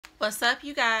What's up,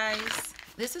 you guys?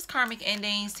 This is Karmic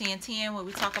Endings 1010, where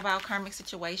we talk about karmic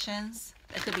situations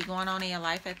that could be going on in your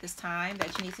life at this time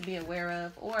that you need to be aware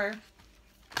of, or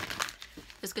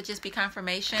this could just be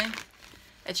confirmation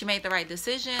that you made the right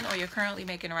decision or you're currently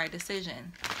making the right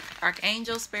decision.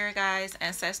 Archangels, spirit guides,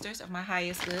 ancestors of my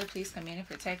highest good, please come in and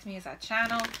protect me as I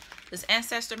channel this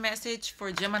ancestor message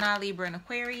for Gemini, Libra, and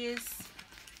Aquarius.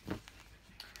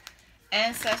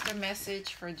 Ancestor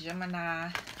message for Gemini,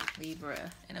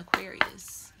 Libra, and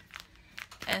Aquarius.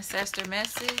 Ancestor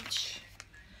message.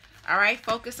 All right,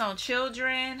 focus on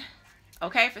children.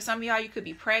 Okay, for some of y'all, you could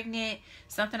be pregnant.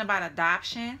 Something about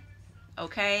adoption.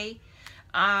 Okay.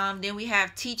 Then we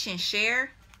have teach and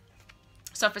share.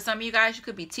 So for some of you guys, you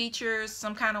could be teachers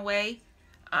some kind of way.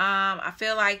 I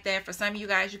feel like that for some of you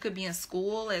guys, you could be in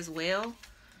school as well.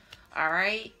 All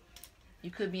right.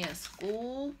 You could be in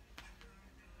school.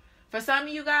 For some of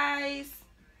you guys,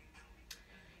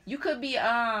 you could be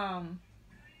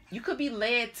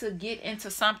led to get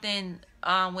into something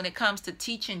when it comes to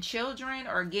teaching children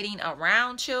or getting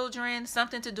around children,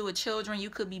 something to do with children you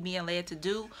could be being led to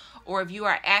do. Or if you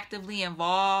are actively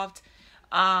involved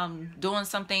doing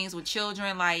some things with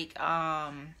children, like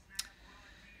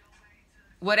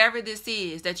whatever this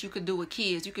is that you could do with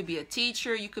kids. You could be a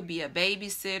teacher, you could be a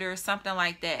babysitter, something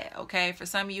like that. Okay, for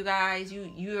some of you guys,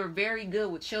 you're very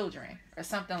good with children or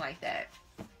something like that.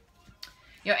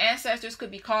 Your ancestors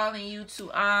could be calling you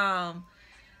to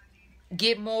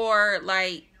get more,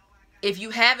 like, if you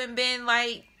haven't been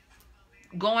like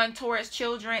going towards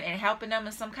children and helping them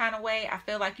in some kind of way, I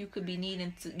feel like you could be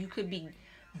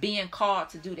being called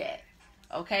to do that.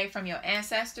 Okay, from your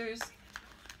ancestors.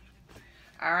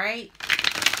 All right.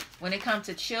 When it comes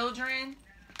to children,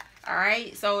 all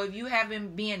right. So if you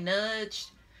haven't been nudged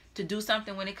to do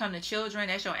something when it comes to children,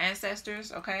 that's your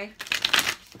ancestors. Okay.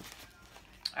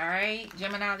 All right.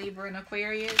 Gemini, Libra, and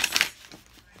Aquarius.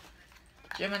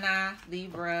 Gemini,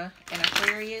 Libra, and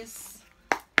Aquarius.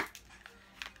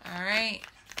 All right.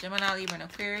 Gemini, Libra, and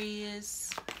Aquarius.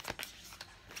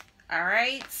 All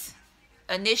right.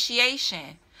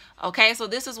 Initiation. Okay, so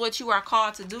this is what you are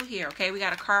called to do here. Okay, we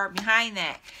got a card behind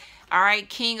that. All right,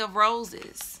 King of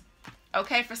Roses.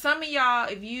 Okay, for some of y'all,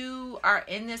 if you are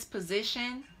in this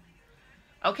position,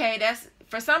 okay, that's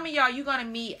for some of y'all, you're gonna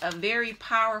meet a very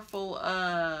powerful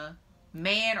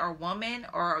man or woman,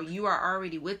 or you are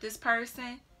already with this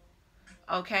person.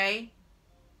 Okay,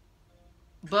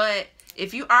 but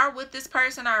if you are with this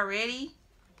person already,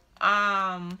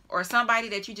 or somebody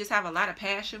that you just have a lot of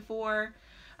passion for,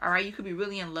 all right, you could be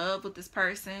really in love with this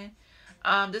person.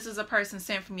 This is a person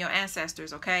sent from your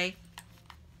ancestors, okay?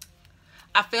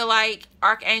 I feel like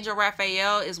Archangel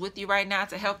Raphael is with you right now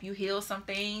to help you heal some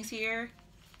things here.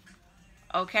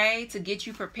 Okay, to get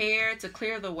you prepared, to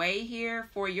clear the way here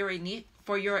for your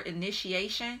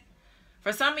initiation.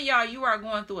 For some of y'all, you are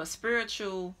going through a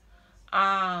spiritual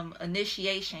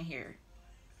initiation here.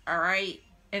 All right,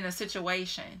 in a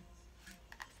situation.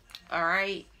 All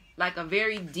right, like a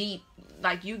very deep,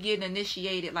 like you getting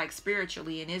initiated like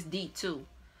spiritually, and it's deep too.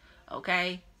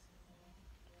 Okay,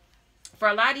 for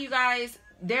a lot of you guys,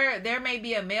 there may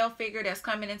be a male figure that's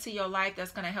coming into your life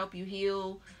that's going to help you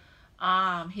heal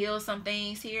some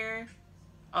things here.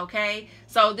 Okay,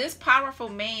 so this powerful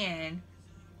man,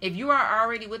 if you are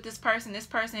already with this person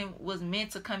was meant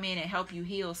to come in and help you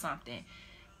heal something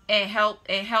and help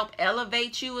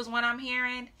elevate you, is what I'm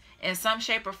hearing, in some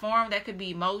shape or form. That could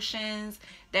be emotions,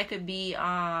 that could be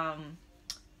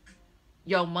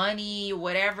your money,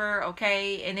 whatever.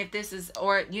 Okay, and if this is,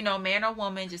 or you know, man or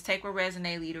woman, just take what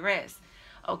resonates, leave the rest.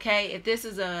 Okay, if this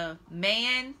is a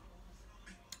man,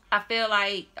 I feel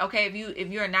like, okay,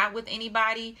 if you're not with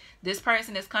anybody, this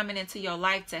person is coming into your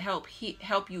life to help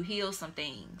you heal some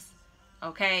things.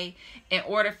 Okay, in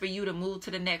order for you to move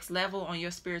to the next level on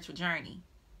your spiritual journey.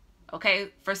 Okay,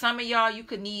 for some of y'all, you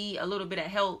could need a little bit of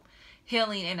help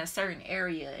healing in a certain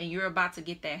area, and you're about to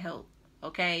get that help.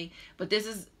 Okay, but this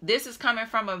is coming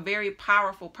from a very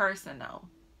powerful person though.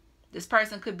 This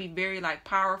person could be very like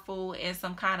powerful in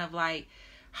some kind of like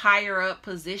higher up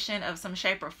position of some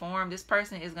shape or form. This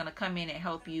person is going to come in and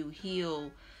help you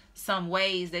heal some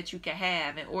ways that you can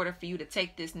have in order for you to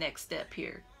take this next step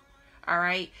here. All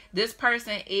right, this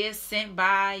person is sent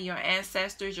by your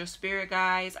ancestors, your spirit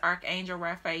guides. Archangel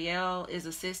Raphael is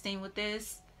assisting with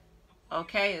this,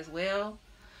 okay, as well.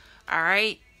 All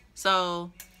right,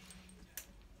 so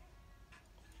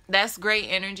that's great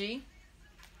energy.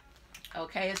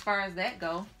 Okay, as far as that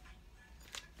go.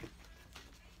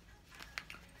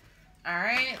 All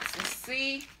right, let's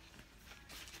see.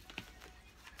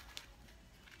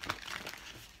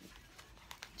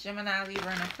 Gemini,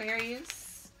 Libra, and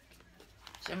Aquarius.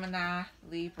 Gemini,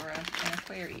 Libra, and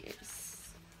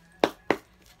Aquarius.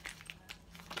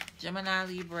 Gemini,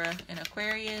 Libra, and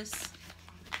Aquarius.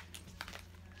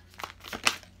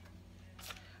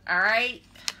 All right.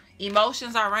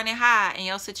 Emotions are running high in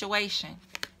your situation.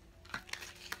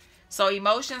 So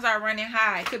emotions are running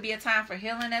high. It could be a time for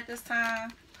healing at this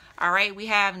time. All right. We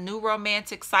have new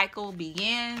romantic cycle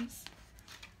begins.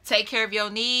 Take care of your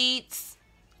needs.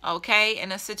 Okay.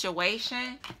 In a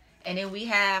situation. And then we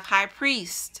have High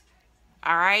Priest.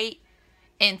 All right.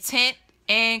 Intent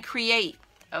and create.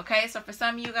 Okay. So for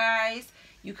some of you guys,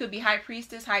 you could be High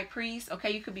Priestess, High Priest.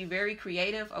 Okay. You could be very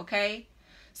creative. Okay.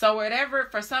 So whatever,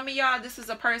 for some of y'all, this is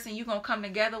a person you're going to come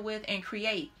together with and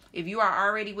create. If you are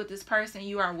already with this person,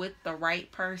 you are with the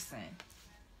right person.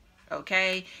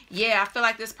 Okay. Yeah. I feel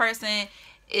like this person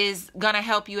is going to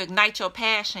help you ignite your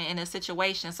passion in a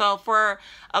situation. So for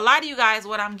a lot of you guys,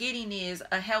 what I'm getting is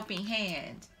a helping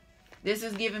hand. This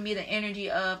is giving me the energy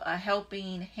of a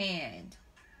helping hand.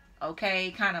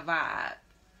 Okay. Kind of vibe.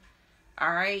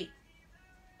 All right.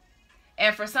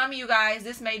 And for some of you guys,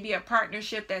 this may be a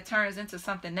partnership that turns into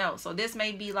something else. So this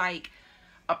may be like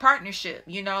a partnership.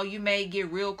 You know, you may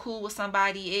get real cool with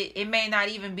somebody. It may not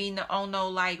even be on no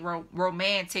like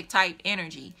romantic type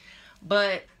energy.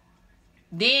 But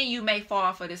then you may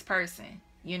fall for this person,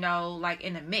 you know, like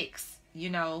in a mix, you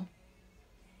know,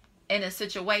 in a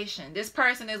situation. This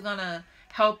person is going to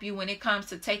help you when it comes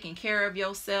to taking care of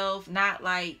yourself, not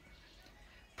like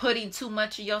putting too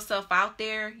much of yourself out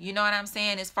there. You know what I'm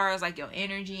saying? As far as like your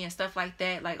energy and stuff like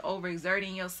that, like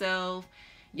overexerting yourself,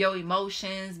 your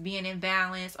emotions, being in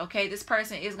balance. Okay, this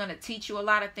person is going to teach you a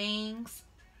lot of things.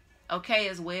 Okay,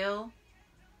 as well.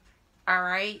 All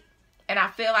right. And I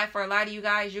feel like for a lot of you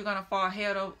guys, you're going to fall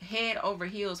head over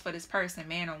heels for this person,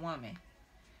 man or woman.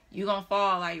 You're going to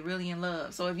fall like really in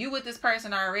love. So if you with this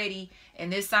person already,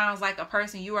 and this sounds like a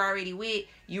person you already with,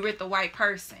 you're with the right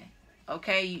person.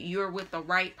 Okay, you're with the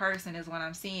right person is what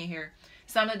I'm seeing here.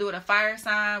 Something to do with a fire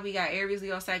sign. We got Aries,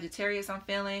 Leo, Sagittarius, I'm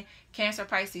feeling. Cancer,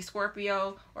 Pisces,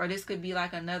 Scorpio. Or this could be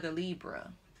like another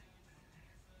Libra.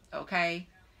 Okay,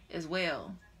 as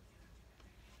well.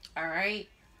 All right.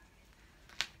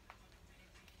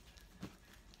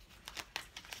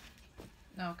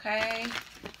 Okay.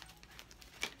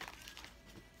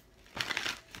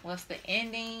 What's the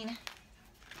ending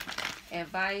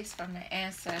advice from the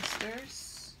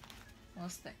ancestors?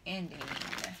 What's the ending?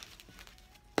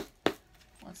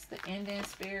 What's the ending,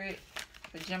 Spirit,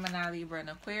 for Gemini, Libra, and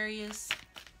Aquarius?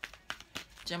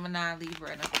 Gemini,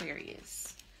 Libra, and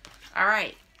Aquarius. All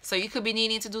right. So you could be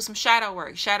needing to do some shadow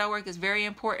work. Shadow work is very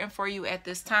important for you at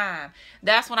this time.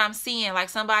 That's what I'm seeing. Like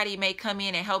somebody may come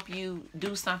in and help you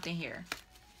do something here.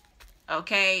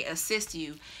 Okay. Assist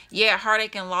you. Yeah.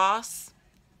 Heartache and loss.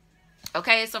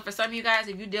 Okay. So for some of you guys,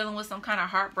 if you're dealing with some kind of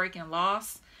heartbreaking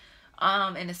loss,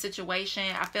 in a situation,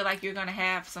 I feel like you're going to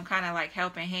have some kind of like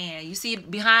helping hand. You see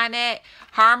behind that,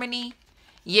 harmony.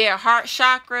 Yeah. Heart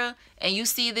chakra. And you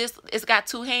see this, it's got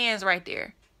two hands right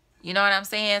there. You know what I'm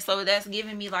saying? So that's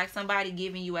giving me like somebody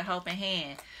giving you a helping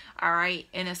hand. All right.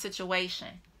 In a situation.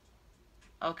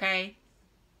 Okay.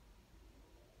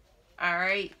 All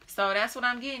right. So that's what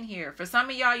I'm getting here. For some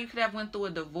of y'all, you could have went through a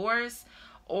divorce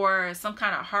or some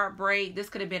kind of heartbreak. This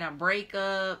could have been a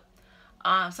breakup.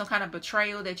 Some kind of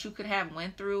betrayal that you could have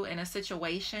went through in a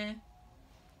situation.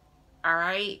 All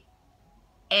right.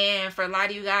 And for a lot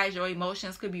of you guys, your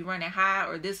emotions could be running high,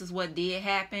 or this is what did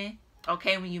happen.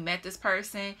 Okay, when you met this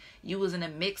person, you was in a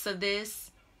mix of this.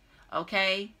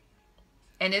 Okay.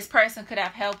 And this person could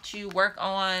have helped you work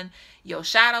on your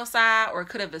shadow side, or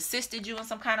could have assisted you in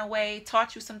some kind of way,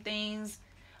 taught you some things.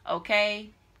 Okay.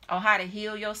 On how to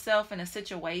heal yourself in a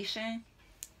situation.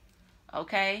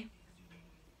 Okay.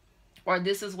 Or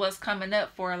this is what's coming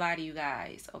up for a lot of you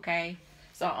guys. Okay.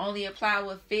 So only apply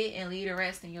what fit and leave the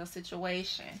rest in your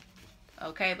situation.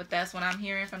 Okay. But that's what I'm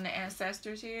hearing from the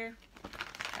ancestors here.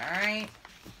 All right.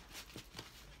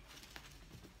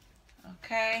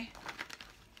 Okay.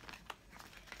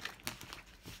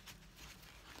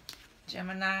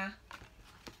 Gemini,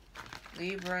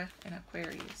 Libra, and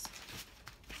Aquarius.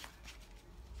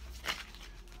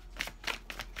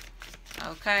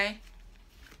 Okay.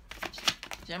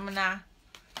 Gemini.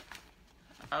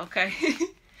 Okay.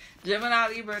 Gemini,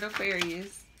 Libra, and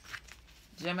Aquarius.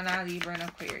 Gemini, Libra, and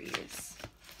Aquarius.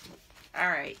 All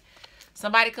right.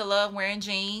 Somebody could love wearing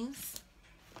jeans.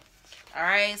 All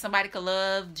right. Somebody could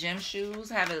love gym shoes.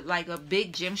 Have like a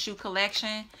big gym shoe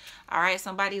collection. All right.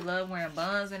 Somebody love wearing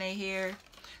buns in their hair.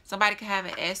 Somebody could have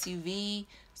an SUV.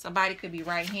 Somebody could be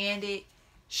right-handed.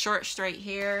 Short, straight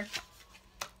hair.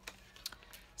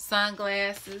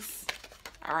 Sunglasses.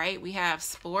 All right. We have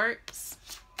sports.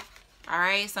 All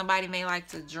right, somebody may like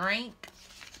to drink.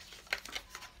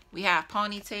 We have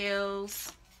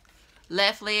ponytails,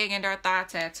 left leg and their thigh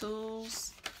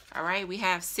tattoos. All right, we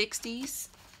have 60s,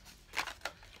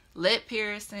 lip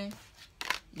piercing,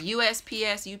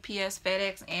 USPS, UPS,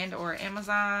 FedEx, and or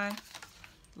Amazon,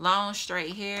 long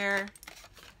straight hair,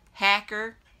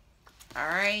 hacker. All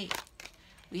right,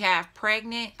 we have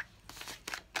pregnant,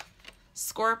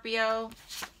 Scorpio.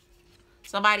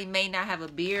 Somebody may not have a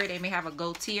beard. They may have a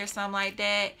goatee or something like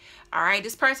that. All right,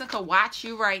 this person could watch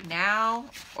you right now,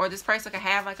 or this person could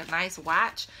have like a nice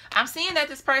watch. I'm seeing that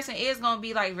this person is going to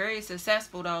be like very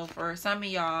successful though for some of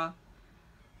y'all.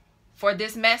 For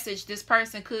this message, this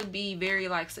person could be very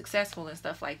like successful and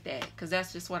stuff like that, because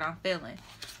that's just what I'm feeling.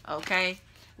 Okay,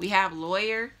 we have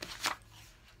lawyer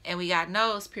and we got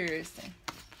nose piercing.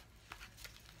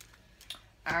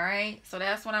 All right, so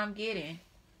that's what I'm getting.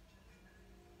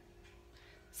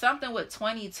 Something with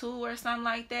 22 or something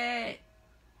like that.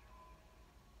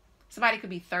 Somebody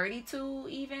could be 32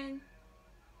 even.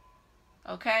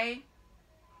 Okay.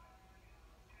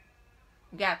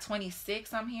 We got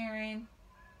 26 I'm hearing.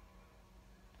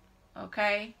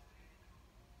 Okay.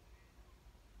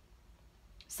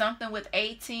 Something with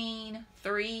 18,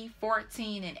 3,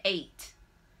 14, and 8.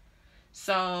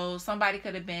 So somebody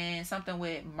could have been something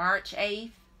with March 8th,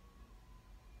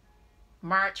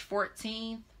 March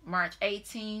 14th, March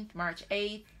 18th, March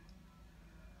 8th,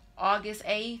 August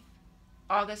 8th,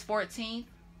 August 14th,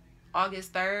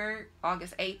 August 3rd,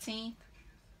 August 18th.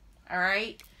 All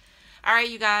right. All right,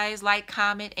 you guys, like,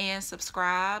 comment, and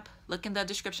subscribe. Look in the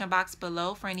description box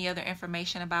below for any other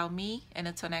information about me. And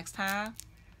until next time,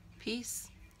 peace.